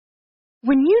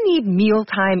When you need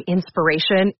mealtime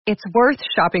inspiration, it's worth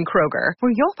shopping Kroger, where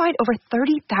you'll find over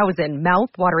 30,000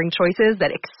 mouth-watering choices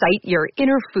that excite your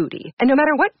inner foodie. And no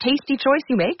matter what tasty choice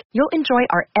you make, you'll enjoy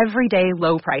our everyday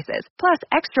low prices, plus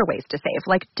extra ways to save,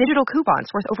 like digital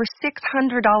coupons worth over $600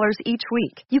 each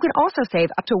week. You can also save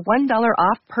up to $1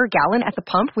 off per gallon at the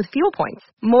pump with fuel points.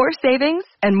 More savings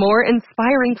and more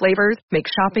inspiring flavors make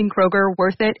shopping Kroger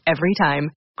worth it every time.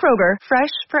 Kroger,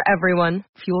 fresh for everyone.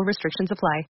 Fuel restrictions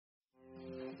apply.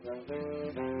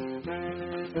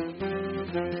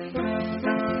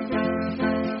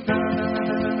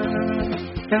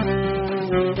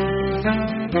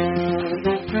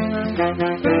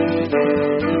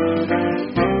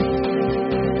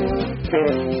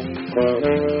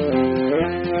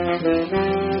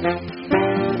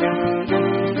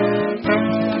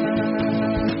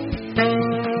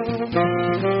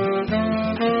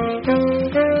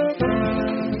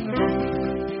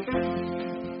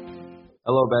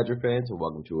 Hello, Badger fans, and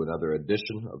welcome to another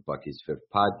edition of Bucky's Fifth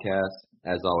Podcast.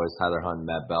 As always, Tyler Hunt and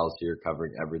Matt Bells here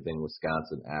covering everything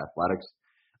Wisconsin athletics.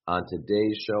 On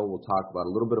today's show, we'll talk about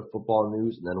a little bit of football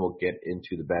news, and then we'll get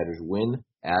into the Badgers' win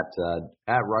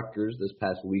at Rutgers this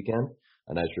past weekend.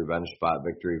 A nice revenge spot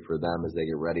victory for them as they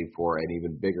get ready for an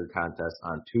even bigger contest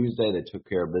on Tuesday. They took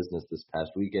care of business this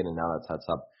past weekend, and now that sets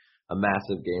up a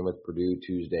massive game with Purdue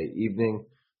Tuesday evening.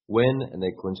 Win, and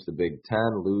they clinch the Big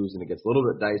Ten. Lose, and it gets a little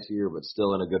bit dicier, but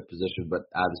still in a good position. But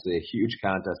obviously a huge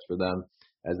contest for them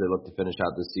as they look to finish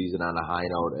out the season on a high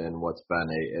note and what's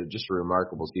been just a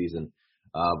remarkable season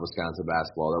of Wisconsin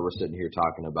basketball. That we're sitting here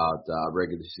talking about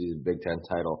regular season Big Ten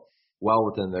title well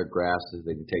within their grasp as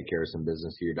they can take care of some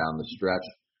business here down the stretch.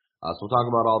 So we'll talk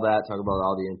about all that, talk about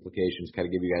all the implications, kind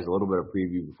of give you guys a little bit of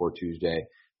preview before Tuesday,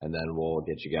 and then we'll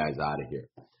get you guys out of here.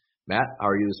 Matt,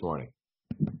 how are you this morning?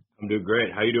 I'm doing great.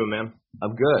 How you doing, man?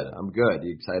 I'm good.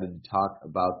 You excited to talk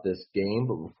about this game?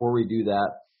 But before we do that,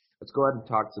 let's go ahead and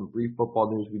talk some brief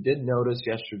football news. We did notice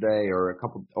yesterday, or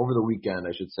over the weekend,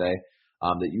 I should say,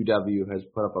 that UW has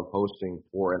put up a posting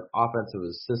for an offensive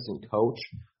assistant coach.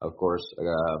 Of course,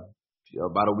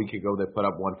 about a week ago, they put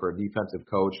up one for a defensive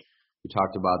coach. We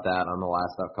talked about that on the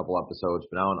last couple episodes,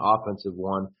 but now an offensive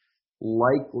one.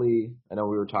 Likely, I know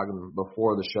we were talking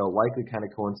before the show, likely kind of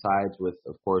coincides with,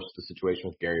 of course, the situation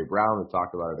with Gary Brown. We've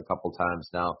talked about it a couple times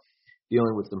now,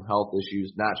 dealing with some health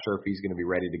issues. Not sure if he's going to be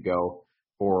ready to go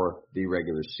for the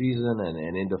regular season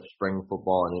and into spring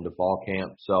football and into fall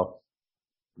camp. So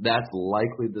that's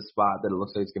likely the spot that it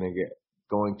looks like it's going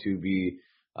to be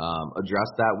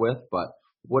addressed that with. But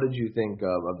what did you think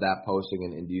of that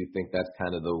posting, and do you think that's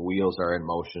kind of the wheels are in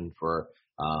motion for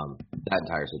that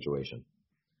entire situation?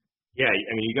 Yeah,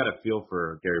 I mean, you got to feel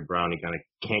for Gary Brown. He kind of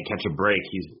can't catch a break.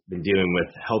 He's been dealing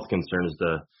with health concerns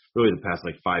really the past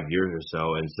 5 years or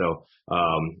so. And so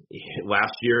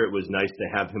last year it was nice to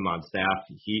have him on staff.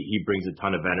 He brings a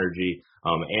ton of energy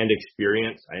and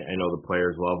experience. I know the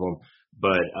players love him.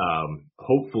 But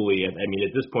hopefully, I mean,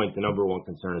 at this point, the number one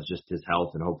concern is just his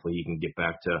health, and hopefully he can get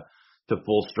back to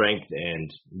full strength and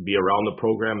be around the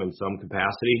program in some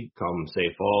capacity come,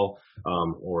 say, fall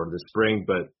or the spring.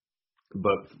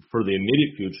 But for the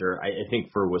immediate future, I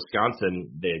think for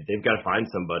Wisconsin, they've got to find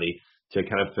somebody to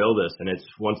kind of fill this. And it's,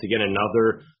 once again,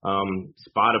 another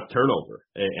spot of turnover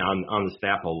on the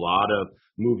staff. A lot of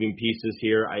moving pieces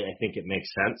here. I think it makes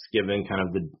sense given kind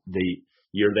of the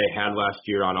year they had last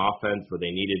year on offense where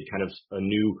they needed kind of a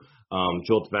new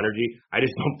jolt of energy. I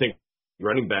just don't think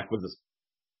running back was a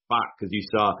spot because you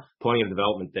saw plenty of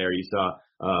development there. You saw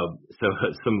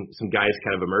some guys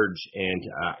kind of emerge, and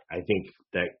I think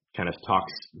that kind of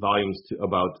talks volumes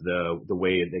about the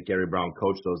way that Gary Brown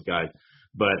coached those guys.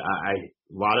 But a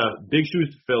lot of big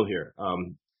shoes to fill here.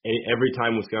 Every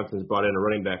time Wisconsin's brought in a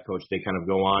running back coach, they kind of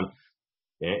go on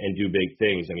and do big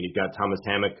things. I mean, you've got Thomas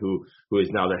Hammock, who is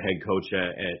now their head coach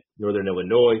at Northern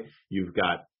Illinois. You've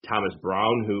got Thomas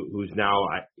Brown, who's now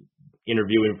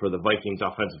interviewing for the Vikings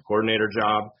offensive coordinator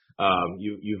job.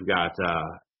 You've got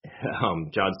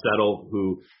John Settle,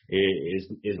 who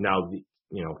is now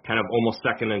kind of almost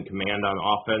second in command on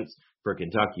offense for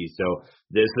Kentucky. So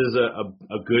this is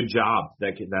a good job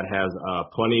that has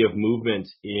plenty of movement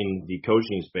in the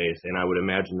coaching space, and I would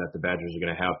imagine that the Badgers are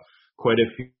going to have quite a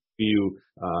few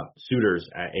suitors.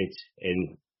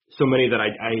 And so many that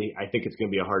I think it's going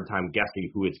to be a hard time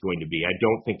guessing who it's going to be. I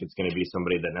don't think it's going to be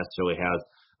somebody that necessarily has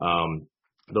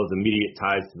those immediate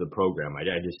ties to the program.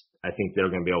 I think they're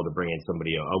going to be able to bring in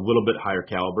somebody a little bit higher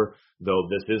caliber, though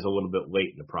this is a little bit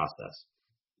late in the process.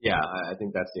 Yeah, I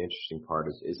think that's the interesting part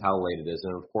is how late it is.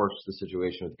 And, of course, the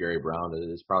situation with Gary Brown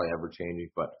is probably ever-changing,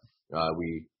 but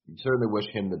we certainly wish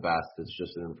him the best. It's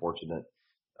just an unfortunate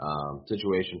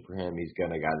situation for him. He's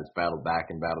got a guy that's battled back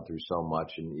and battled through so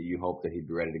much, and you hope that he'd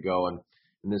be ready to go. And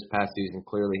this past season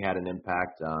clearly had an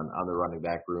impact on the running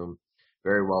back room.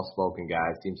 Very well-spoken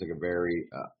guy. Seems like a very,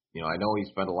 I know he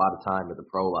spent a lot of time at the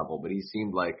pro level, but he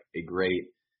seemed like a great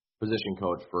position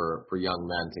coach for young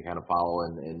men to kind of follow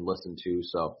and listen to.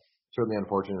 So certainly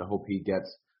unfortunate. I hope he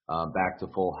gets back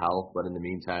to full health. But in the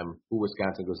meantime, who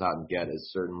Wisconsin goes out and get is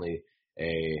certainly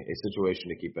a situation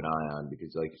to keep an eye on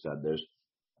because, like you said, there's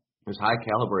high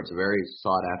caliber. It's a very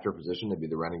sought-after position to be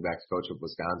the running backs coach of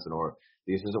Wisconsin or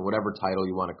the assistant, whatever title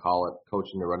you want to call it,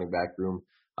 coaching the running back room.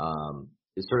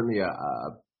 Is certainly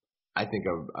I think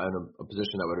a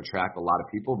position that would attract a lot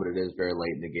of people, but it is very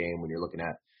late in the game when you're looking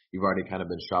at, you've already kind of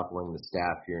been shuffling the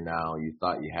staff here now. You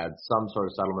thought you had some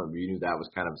sort of settlement, but you knew that was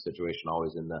kind of a situation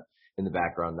always in the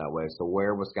background that way. So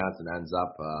where Wisconsin ends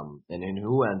up, and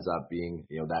who ends up being,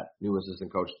 that new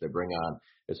assistant coach that they bring on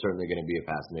is certainly going to be a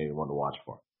fascinating one to watch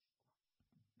for.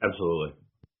 Absolutely.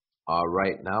 All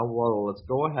right, now let's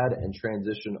go ahead and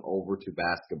transition over to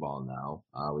basketball now.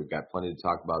 We've got plenty to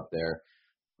talk about there.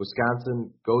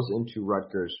 Wisconsin goes into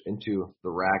Rutgers, into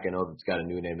the RAC. I know it's got a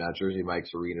new name now, Jersey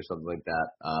Mike's Arena or something like that.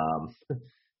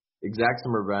 Exact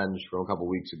some revenge from a couple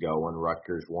weeks ago when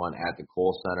Rutgers won at the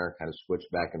Kohl Center, kind of switched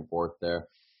back and forth there.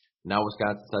 Now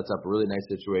Wisconsin sets up a really nice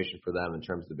situation for them in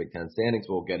terms of the Big Ten standings.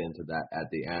 We'll get into that at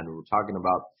the end. We're talking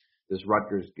about this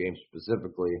Rutgers game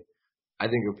specifically. I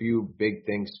think a few big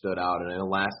things stood out, and I know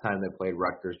last time they played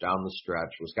Rutgers down the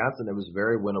stretch, Wisconsin, it was a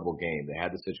very winnable game. They had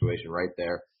the situation right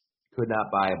there. Could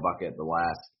not buy a bucket the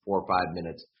last 4 or 5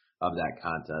 minutes of that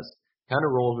contest. Kind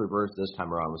of roles reversed this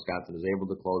time around. Wisconsin was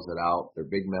able to close it out. Their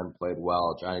big men played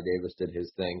well. Johnny Davis did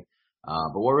his thing.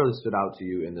 But what really stood out to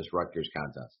you in this Rutgers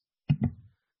contest?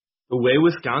 The way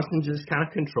Wisconsin just kind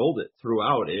of controlled it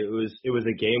throughout. It was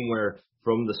a game where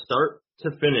from the start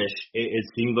to finish, it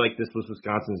seemed like this was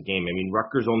Wisconsin's game. I mean,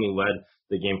 Rutgers only led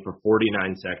the game for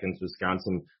 49 seconds.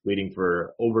 Wisconsin leading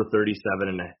for over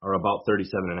about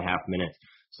 37 and a half minutes.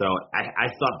 So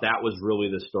I thought that was really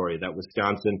the story, that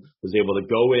Wisconsin was able to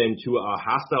go into a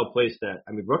hostile place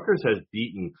Rutgers has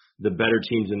beaten the better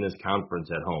teams in this conference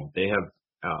at home. They have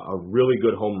a really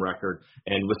good home record,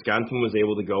 and Wisconsin was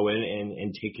able to go in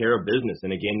and take care of business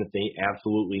in a game that they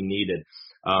absolutely needed.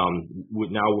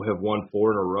 Now we have won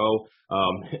 4 in a row.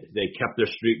 They kept their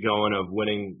streak going of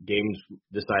winning games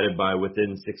decided by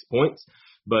within 6 points,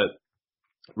 but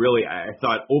really, I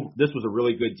thought this was a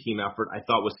really good team effort. I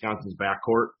thought Wisconsin's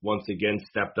backcourt once again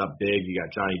stepped up big. You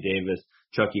got Johnny Davis,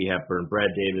 Chucky Hepburn,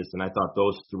 Brad Davis, and I thought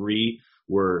those three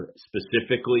were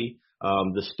specifically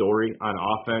the story on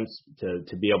offense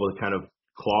to be able to kind of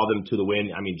claw them to the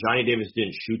win. I mean, Johnny Davis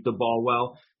didn't shoot the ball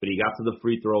well, but he got to the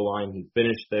free throw line. He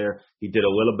finished there. He did a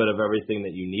little bit of everything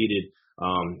that you needed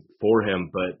for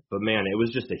him. But man, it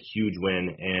was just a huge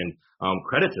win, and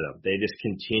credit to them. They just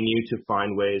continue to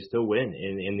find ways to win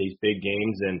in these big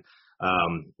games. And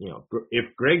if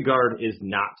Greg Gard is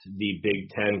not the Big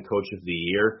Ten Coach of the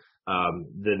Year,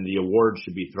 then the award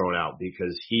should be thrown out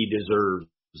because he deserves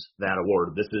that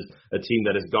award. This is a team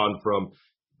that has gone from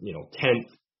 10th,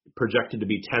 projected to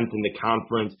be 10th in the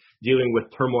conference, dealing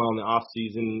with turmoil in the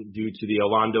offseason due to the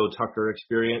Orlando Tucker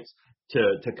experience,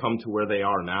 to come to where they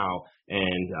are now.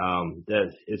 And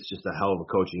it's just a hell of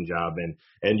a coaching job.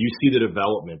 And you see the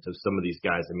development of some of these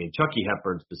guys. I mean, Chucky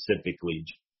Hepburn specifically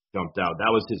jumped out.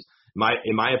 That was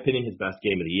in my opinion, his best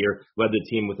game of the year. Led the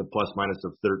team with a plus-minus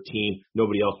of 13.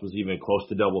 Nobody else was even close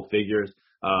to double figures.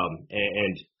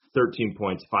 And 13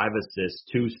 points, 5 assists,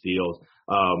 2 steals,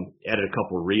 added a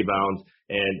couple rebounds,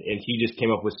 and he just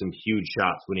came up with some huge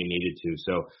shots when he needed to.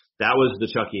 So that was the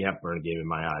Chucky Hepburn game in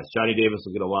my eyes. Johnny Davis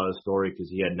will get a lot of the story because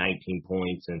he had 19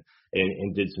 points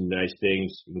and did some nice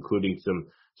things, including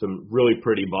some really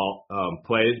pretty ball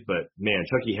plays. But man,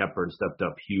 Chucky Hepburn stepped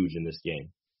up huge in this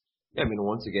game. Yeah, I mean,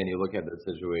 once again, you look at the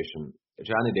situation.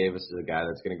 Johnny Davis is a guy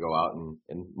that's going to go out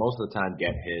and most of the time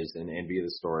get his and be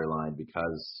the storyline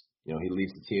because he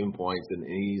leads the team in points, and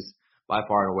he's by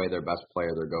far and away their best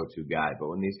player, their go-to guy. But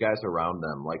when these guys around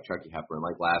them, like Chucky Hepburn,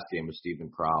 like last game with Stephen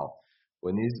Crowell,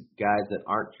 when these guys that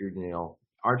aren't your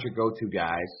go-to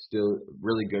guys, still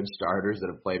really good starters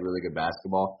that have played really good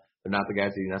basketball, they're not the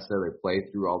guys that you necessarily play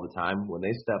through all the time. When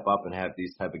they step up and have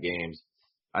these type of games,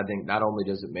 I think not only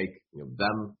does it make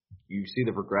them, you see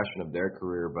the progression of their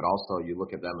career, but also you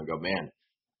look at them and go, man,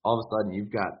 all of a sudden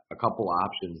you've got a couple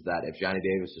options that if Johnny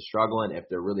Davis is struggling, if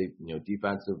they're really,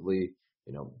 defensively,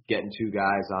 getting 2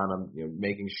 guys on him,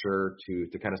 making sure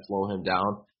to kind of slow him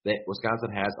down, that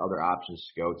Wisconsin has other options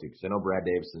to go to. Because I know Brad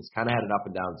Davison's kind of had an up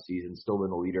and down season, still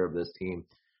been the leader of this team.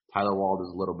 Tyler Wall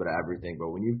does a little bit of everything, but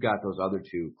when you've got those other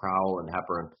 2, Crowell and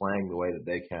Hepburn, playing the way that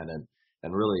they can, and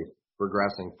and really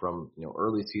progressing from,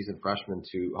 early season freshmen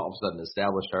to all of a sudden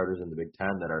established starters in the Big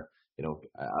Ten that are,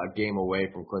 a game away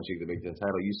from clinching the Big Ten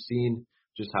title. You've seen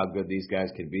just how good these guys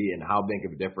can be and how big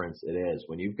of a difference it is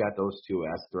when you've got those two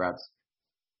as threats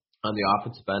on the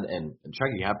offensive end. And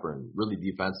Chucky Hepburn really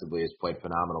defensively has played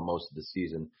phenomenal most of the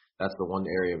season. That's the one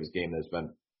area of his game that's been,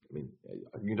 you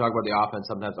can talk about the offense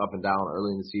sometimes up and down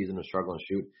early in the season or struggling to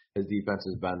shoot. His defense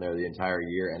has been there the entire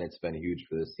year, and it's been huge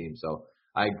for this team. So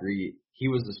I agree. He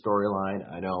was the storyline.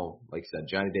 I know, like I said,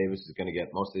 Johnny Davis is going to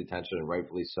get most of the attention, and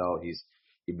rightfully so. He's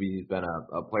been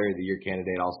a Player of the Year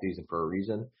candidate all season for a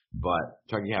reason. But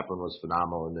Chucky Hepburn was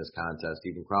phenomenal in this contest.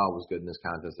 Steven Crowell was good in this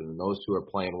contest. And when those two are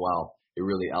playing well, it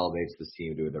really elevates this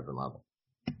team to a different level.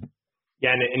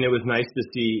 Yeah, and it was nice to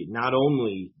see not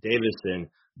only Davison,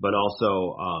 but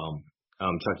also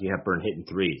Chucky Hepburn hitting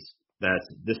threes.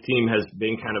 This team has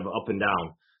been kind of up and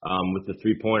down with the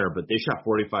three-pointer, but they shot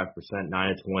 45%,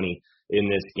 9 of 20 in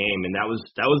this game, and that was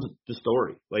the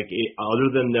story. Other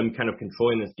than them kind of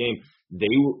controlling this game,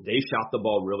 they shot the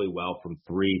ball really well from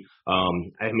three.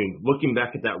 Looking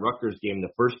back at that Rutgers game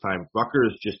the first time,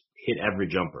 Rutgers just hit every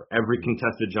jumper. Every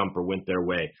contested jumper went their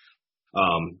way.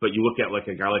 But you look at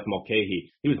a guy like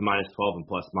Mulcahy, he was minus 12 and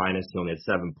plus minus. He only had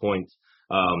 7 points.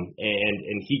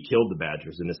 And he killed the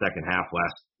Badgers in the second half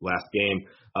last game.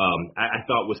 I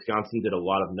thought Wisconsin did a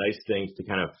lot of nice things to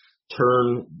kind of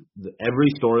turn every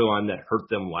storyline that hurt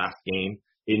them last game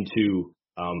into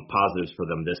positives for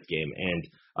them this game. And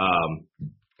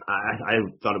I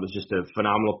thought it was just a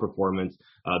phenomenal performance.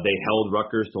 They held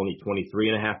Rutgers to only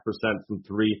 23.5% from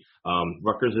three.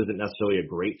 Rutgers isn't necessarily a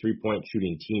great three-point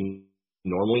shooting team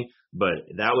normally, but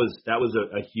that was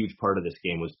a huge part of this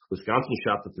game. Was Wisconsin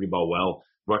shot the three ball well.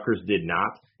 Rutgers did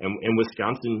not, and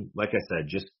Wisconsin, like I said,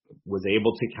 just was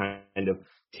able to kind of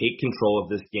take control of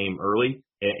this game early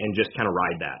and just kind of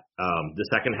ride that. The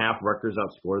second half, Rutgers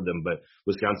outscored them, but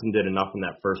Wisconsin did enough in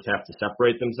that first half to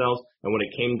separate themselves. And when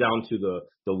it came down to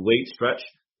the late stretch,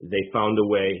 they found a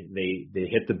way. They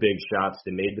hit the big shots.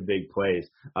 They made the big plays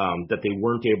that they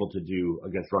weren't able to do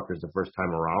against Rutgers the first time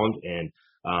around. And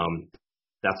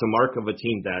that's a mark of a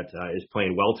team that is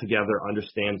playing well together,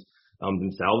 understands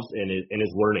themselves, and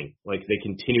is learning. They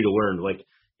continue to learn.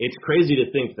 It's crazy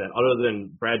to think that other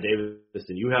than Brad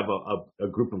Davison, you have a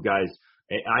group of guys,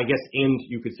 I guess, and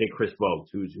you could say Chris Vogt,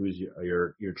 who's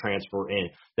your transfer in,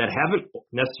 that haven't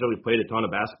necessarily played a ton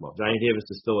of basketball. Johnny Davis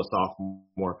is still a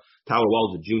sophomore. Tyler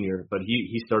Wells a junior, but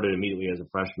he started immediately as a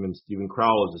freshman. Steven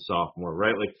Crowell is a sophomore,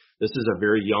 right? This is a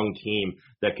very young team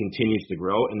that continues to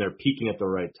grow, and they're peaking at the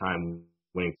right time,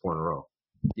 winning 4 in a row.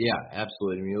 Yeah,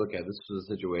 absolutely. When you look at it, this was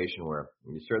a situation where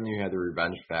you had the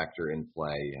revenge factor in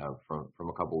play from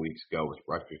a couple weeks ago with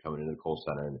Rutgers coming into the Kohl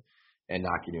Center and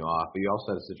knocking you off. But you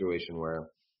also had a situation where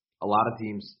a lot of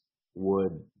teams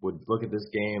would look at this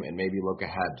game and maybe look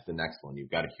ahead to the next one.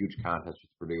 You've got a huge contest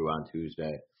with Purdue on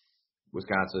Tuesday.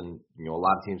 Wisconsin, a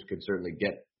lot of teams could certainly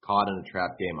get caught in a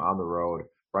trap game on the road.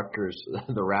 Rutgers,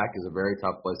 the RAC is a very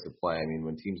tough place to play.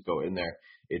 When teams go in there,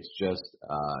 it's just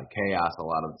chaos a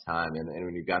lot of the time. And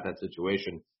when you've got that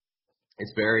situation,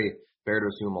 it's very fair to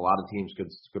assume a lot of teams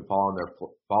could fall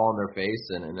on their face,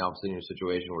 and obviously in a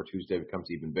situation where Tuesday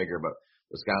becomes even bigger. But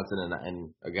Wisconsin,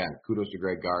 and again, kudos to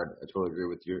Greg Gard. I totally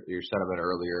agree with your sentiment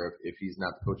earlier. If he's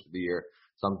not the coach of the year,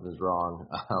 something's wrong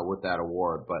with that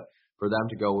award. But for them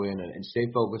to go in and stay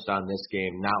focused on this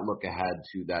game, not look ahead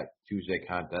to that Tuesday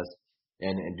contest,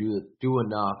 and do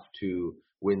enough to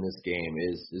win this game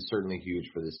is certainly huge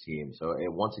for this team. So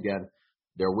once again,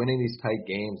 they're winning these tight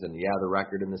games, and the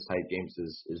record in this tight games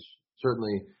is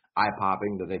certainly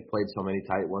eye-popping that they've played so many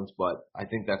tight ones, but I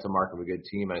think that's a mark of a good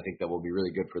team, and I think that will be really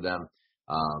good for them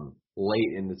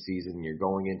late in the season. You're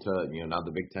going into now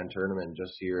the Big Ten tournament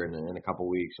just here in a couple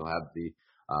weeks. You'll have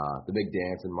the big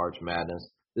dance in March Madness.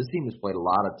 This team has played a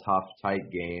lot of tough, tight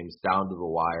games down to the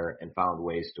wire and found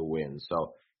ways to win.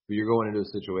 So if you're going into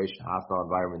a situation, hostile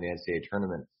environment in the NCAA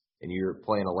tournament, and you're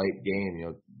playing a late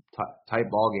game, tight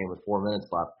ball game with 4 minutes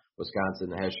left,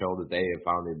 Wisconsin has shown that they have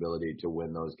found the ability to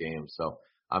win those games. So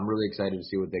I'm really excited to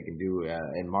see what they can do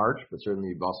in March, but certainly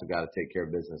you've also got to take care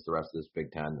of business the rest of this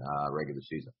Big Ten regular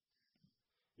season.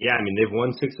 Yeah, they've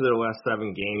won 6 of their last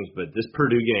 7 games, but this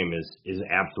Purdue game is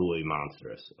absolutely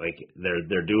monstrous.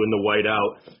 They're doing the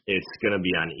whiteout. It's going to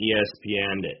be on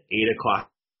ESPN at 8:00.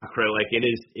 Right? It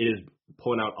is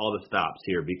pulling out all the stops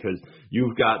here because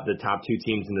you've got the top 2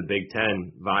 teams in the Big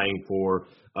Ten vying for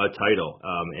a title.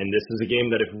 And this is a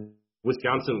game that if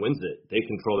Wisconsin wins it, they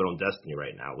control their own destiny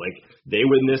right now. They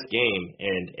win this game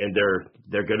and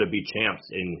they're going to be champs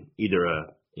in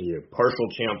either partial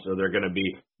champs or they're going to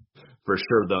be for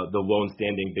sure the lone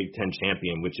standing Big Ten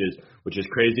champion, which is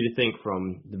crazy to think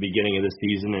from the beginning of the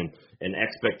season and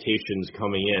expectations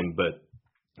coming in, but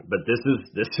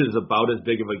this is about as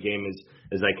big of a game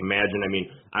as I can imagine. I mean,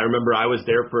 I remember I was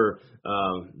there for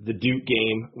the Duke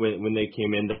game when they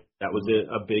came in. That was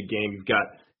a big game. You've got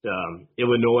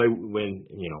Illinois when,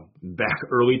 back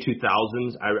early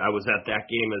 2000s. I was at that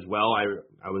game as well.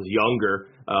 I was younger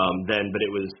then, but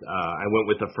it was I went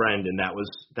with a friend, and that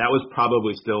was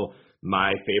probably still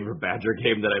my favorite Badger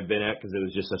game that I've been at, because it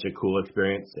was just such a cool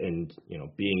experience. And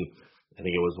being, I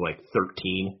think it was like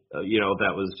 13,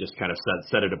 that was just kind of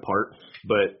set it apart.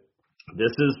 But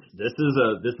this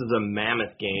is a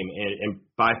mammoth game, and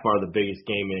by far the biggest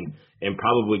game in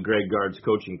probably Greg Gard's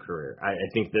coaching career. I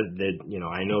think that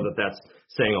I know that's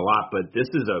saying a lot, but this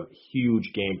is a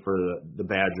huge game for the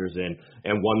Badgers,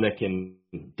 and one that can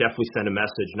definitely send a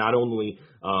message not only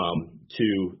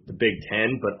to the Big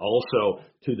Ten, but also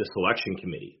to the selection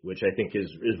committee, which I think is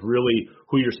really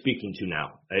who you're speaking to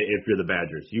now. If you're the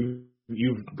Badgers,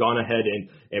 you've gone ahead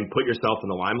and put yourself in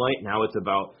the limelight. Now it's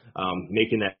about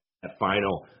making that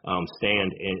final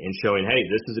stand and showing, hey,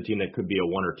 this is a team that could be a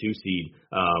 1 or 2 seed.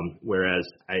 Whereas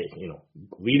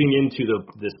leading into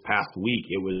this past week,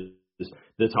 it was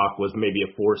the talk was maybe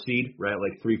a 4 seed, right?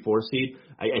 Like 3-4 seed.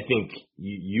 I think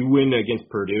you win against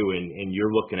Purdue, and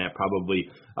you're looking at probably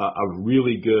a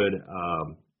really good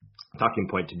talking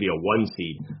point to be a 1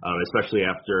 seed, especially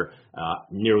after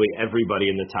nearly everybody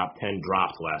in the top 10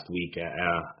 dropped last week,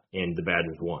 and the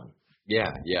Badgers won.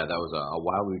 Yeah, that was a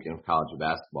wild weekend of college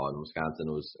basketball in Wisconsin.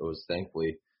 It was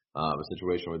thankfully a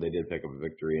situation where they did pick up a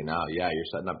victory, and now,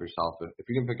 you're setting up yourself. If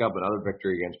you can pick up another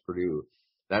victory against Purdue,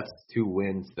 that's 2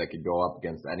 wins that could go up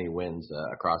against any wins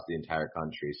across the entire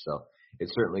country. So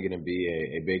it's certainly going to be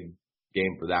a big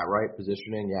game for that right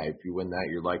positioning. Yeah, if you win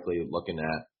that, you're likely looking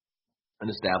at an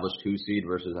established 2 seed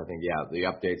versus, I think,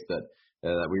 the updates that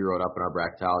we wrote up in our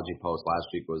bracketology post last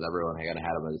week was everyone had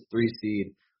them as 3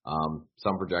 seed.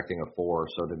 Some projecting a 4,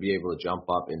 so to be able to jump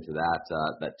up into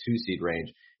that 2 seed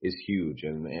range is huge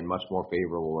and much more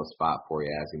favorable a spot for you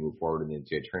as you move forward in the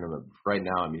NCAA tournament. Right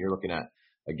now, I mean, you're looking at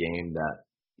a game that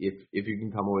if you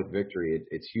can come away with victory,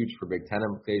 it's huge for Big Ten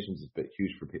implications, it's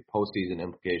huge for postseason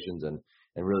implications, and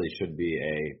really should be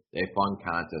a fun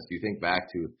contest. You think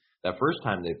back to that first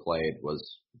time they played was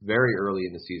very early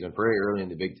in the season, very early in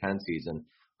the Big Ten season,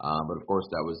 but of course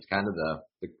that was kind of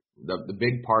the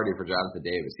big party for Jonathan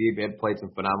Davis. He had played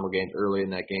some phenomenal games early in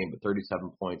that game, but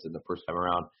 37 points in the first time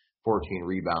around, 14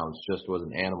 rebounds, just was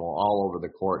an animal all over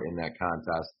the court in that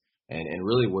contest, and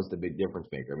really was the big difference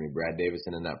maker. I mean, Brad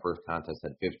Davison in that first contest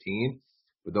had 15,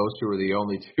 but those 2 were the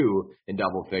only 2 in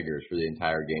double figures for the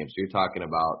entire game. So you're talking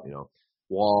about,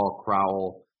 Wall,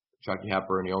 Crowell, Chucky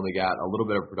Hepburn, you only got a little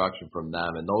bit of production from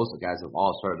them, and those guys have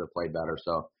all started to play better.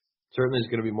 So certainly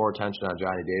there's going to be more attention on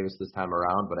Johnny Davis this time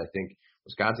around, but I think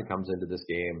Wisconsin comes into this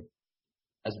game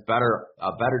as a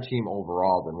better team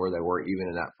overall than where they were even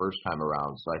in that first time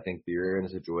around. So I think you're in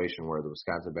a situation where the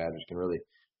Wisconsin Badgers can really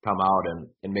come out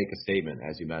and make a statement,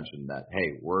 as you mentioned, that,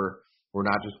 hey, we're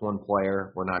not just one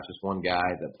player, we're not just one guy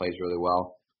that plays really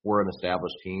well. We're an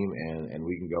established team, and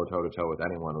we can go toe-to-toe with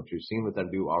anyone, which we've seen with them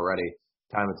do already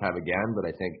time and time again. But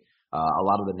I think a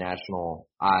lot of the national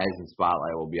eyes and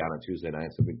spotlight will be on a Tuesday night,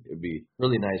 so it'd be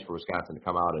really nice for Wisconsin to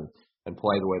come out and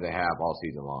play the way they have all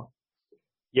season long.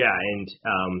 Yeah, and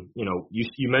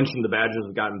you mentioned the Badgers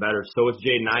have gotten better. So it's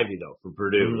Jaden Ivey though for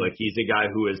Purdue. Mm-hmm. Like, he's a guy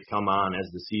who has come on as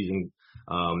the season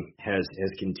has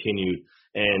continued,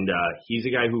 and he's a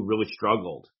guy who really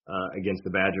struggled against the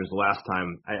Badgers last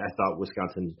time. I thought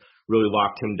Wisconsin really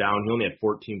locked him down. He only had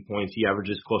 14 points. He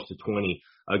averages close to 20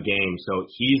 a game. So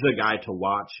he's a guy to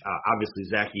watch. Obviously,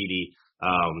 Zach Edey,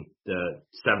 the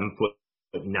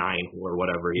 7'9" or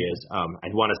whatever he is. I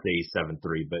want to say he's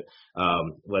 7'3", but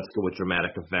let's go with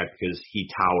dramatic effect because he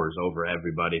towers over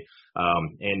everybody.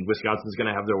 And Wisconsin's going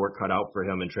to have their work cut out for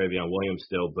him and Travion Williams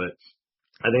still. But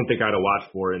I think the guy to watch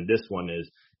for in this one is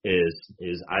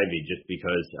Ivey, just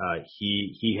because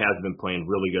he has been playing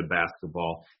really good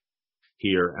basketball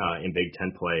here in Big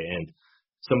Ten play, and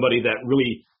somebody that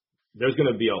really there's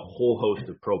going to be a whole host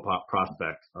of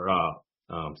prospects or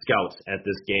scouts at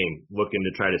this game looking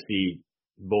to try to see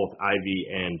both Ivey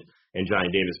and Johnny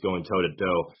Davis going toe to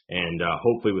toe, and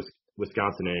hopefully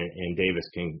Wisconsin and Davis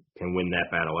can win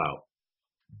that battle out.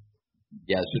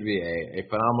 Yeah, it should be a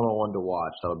phenomenal one to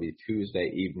watch. That'll be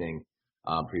Tuesday evening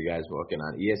for you guys looking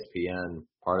on ESPN,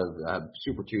 part of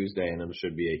Super Tuesday, and it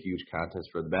should be a huge contest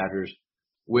for the Badgers.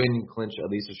 Win, clinch at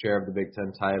least a share of the Big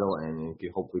Ten title, and you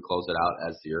can hopefully close it out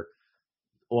as your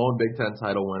lone Big Ten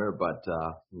title winner, but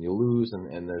you lose,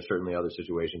 and there's certainly other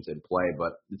situations in play.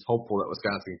 But it's hopeful that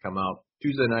Wisconsin can come out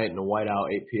Tuesday night in a whiteout,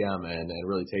 8 p.m., and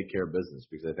really take care of business,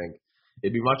 because I think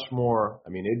it'd be much more. I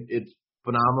mean, it's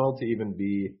phenomenal to even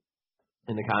be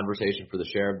in the conversation for the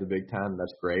share of the Big Ten.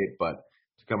 That's great, but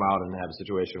to come out and have a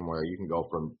situation where you can go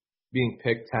from being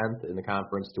picked 10th in the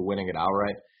conference to winning it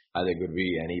outright, I think would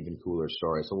be an even cooler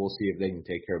story. So we'll see if they can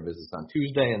take care of business on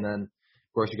Tuesday, and then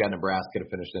of course, you got Nebraska to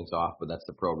finish things off, but that's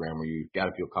the program where you got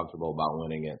to feel comfortable about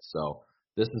winning it. So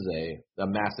this is a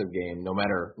massive game, no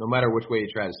matter which way you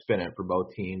try to spin it, for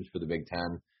both teams, for the Big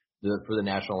Ten, for the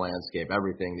national landscape,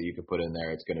 everything that you could put in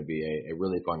there. It's going to be a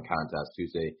really fun contest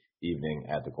Tuesday evening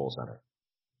at the Kohl Center.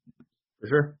 For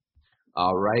sure.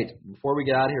 All right. Before we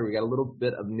get out of here, we got a little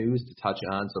bit of news to touch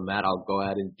on. So Matt, I'll go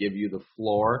ahead and give you the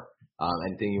floor.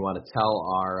 Anything you want to tell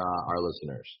our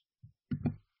listeners?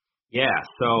 Yeah,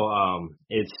 so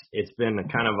it's been a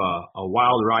kind of a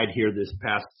wild ride here this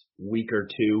past week or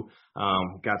two.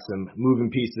 Got some moving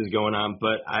pieces going on,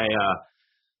 but I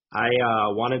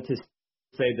wanted to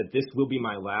say that this will be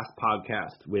my last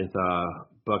podcast with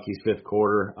Bucky's Fifth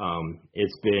Quarter.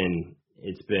 It's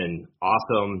been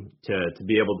awesome to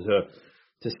be able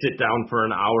to sit down for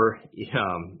an hour,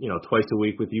 twice a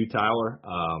week with you, Tyler.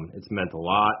 It's meant a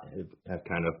lot. I've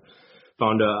kind of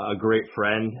found a great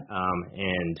friend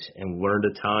and learned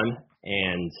a ton,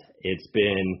 and it's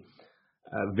been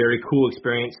a very cool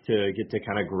experience to get to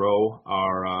kind of grow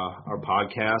our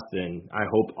podcast, and I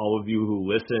hope all of you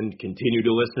who listened continue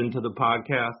to listen to the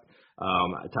podcast.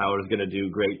 Tyler's going to do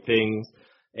great things,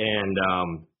 and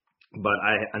but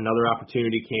another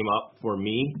opportunity came up for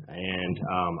me, and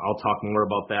I'll talk more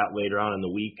about that later on in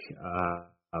the week,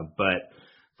 but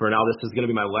for now, this is going to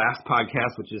be my last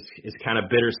podcast, which is kind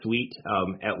of bittersweet.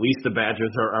 At least the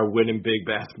Badgers are winning big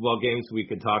basketball games, so we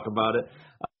can talk about it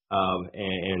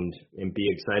and be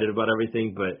excited about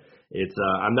everything. But it's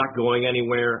I'm not going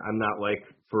anywhere. I'm not like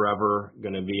forever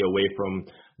going to be away from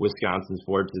Wisconsin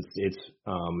sports.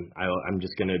 I'm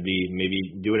just going to be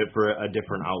maybe doing it for a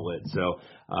different outlet. So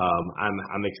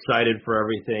I'm excited for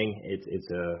everything.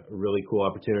 It's a really cool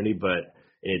opportunity, but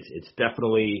it's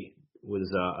definitely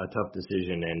was a tough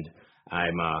decision, and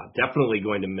I'm definitely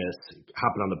going to miss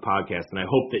hopping on the podcast, and I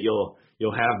hope that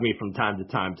you'll have me from time to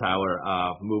time, Tyler,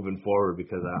 moving forward,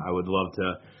 because I would love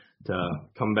to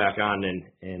come back on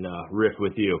and riff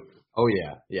with you. Oh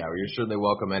yeah, you're certainly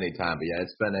welcome anytime. But yeah,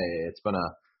 it's been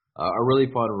a really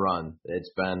fun run.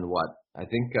 It's been what I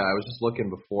think I was just looking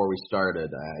before we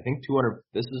started. I think 200.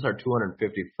 This is our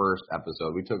 251st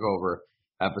episode. We took over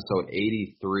episode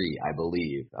 83, I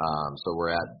believe. So we're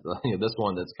at this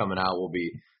one that's coming out will be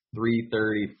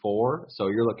 334. So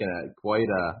you're looking at quite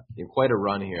a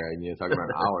run here, and you're talking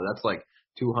about an hour. That's like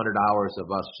 200 hours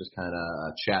of us just kind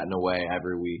of chatting away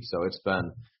every week. So it's been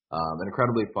an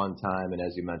incredibly fun time. And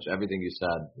as you mentioned, everything you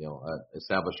said,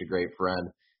 established a great friend.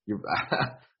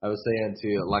 I was saying to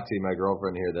Lexi, my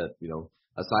girlfriend here, that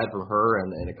aside from her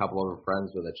and a couple of her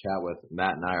friends with a chat with,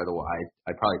 Matt and I are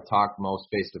I probably talk most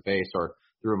face to face or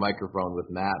through a microphone with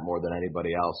Matt more than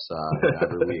anybody else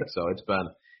every week. So it's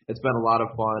been a lot of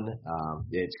fun.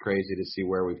 It's crazy to see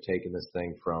where we've taken this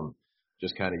thing from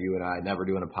just kind of you and I never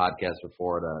doing a podcast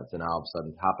before to now all of a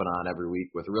sudden hopping on every week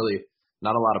with really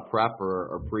not a lot of prep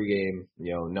or pregame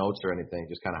notes or anything,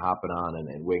 just kind of hopping on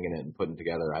and winging it and putting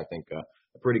together, I think, a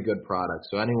pretty good product.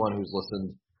 So anyone who's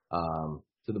listened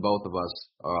to the both of us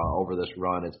over this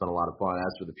run, it's been a lot of fun.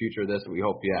 As for the future of this, we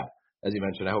hope, as you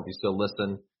mentioned, I hope you still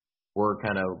listen. We're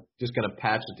kind of just going to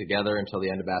patch it together until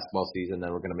the end of basketball season.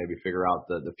 Then we're going to maybe figure out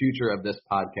the future of this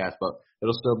podcast, but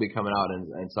it'll still be coming out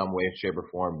in some way, shape, or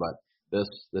form. But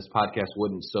this podcast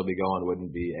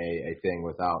wouldn't be a thing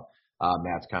without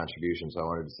Matt's contribution. So I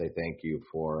wanted to say thank you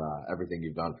for everything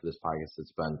you've done for this podcast.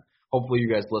 It's been, hopefully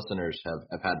you guys listeners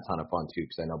have had a ton of fun too,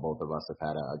 because I know both of us have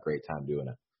had a great time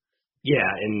doing it. Yeah,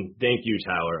 and thank you,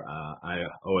 Tyler. I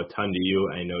owe a ton to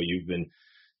you. I know you've been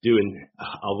doing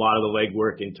a lot of the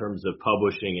legwork in terms of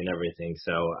publishing and everything.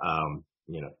 So,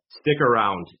 stick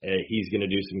around. He's going to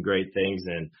do some great things,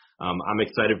 and I'm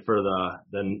excited for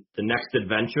the next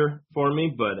adventure for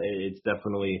me. But it's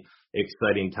definitely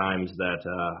exciting times that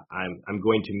I'm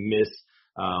going to miss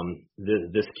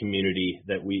this community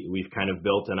that we've kind of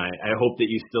built, and I hope that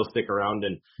you still stick around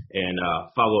and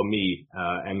follow me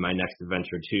and my next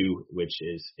adventure too, which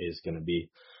is going to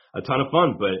be a ton of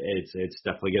fun, but it's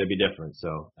definitely going to be different.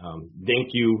 So thank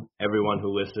you, everyone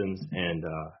who listens, and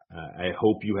I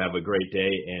hope you have a great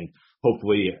day and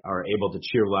hopefully are able to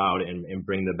cheer loud and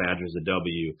bring the Badgers a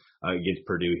W against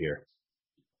Purdue here.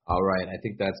 All right. I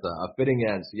think that's a fitting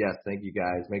end. So, yes, thank you,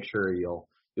 guys. Make sure you'll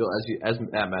as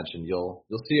Matt mentioned, you'll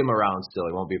see him around still.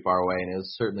 He won't be far away, and he'll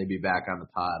certainly be back on the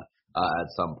pod at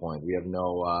some point. We have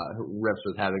no rips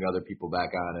with having other people back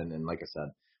on, and like I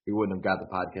said, we wouldn't have got the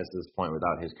podcast to this point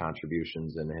without his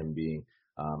contributions and him being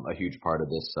a huge part of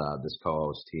this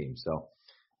co-host team. So,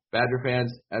 Badger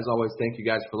fans, as always, thank you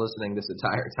guys for listening this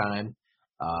entire time.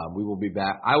 We will be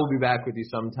back. I will be back with you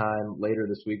sometime later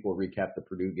this week. We'll recap the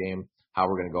Purdue game, how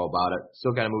we're going to go about it.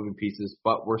 Still kind of moving pieces,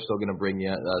 but we're still going to bring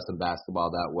you some basketball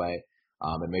that way.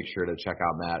 And make sure to check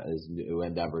out Matt's new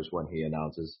endeavors when he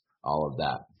announces all of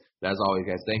that. But as always,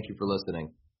 guys, thank you for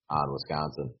listening on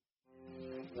Wisconsin.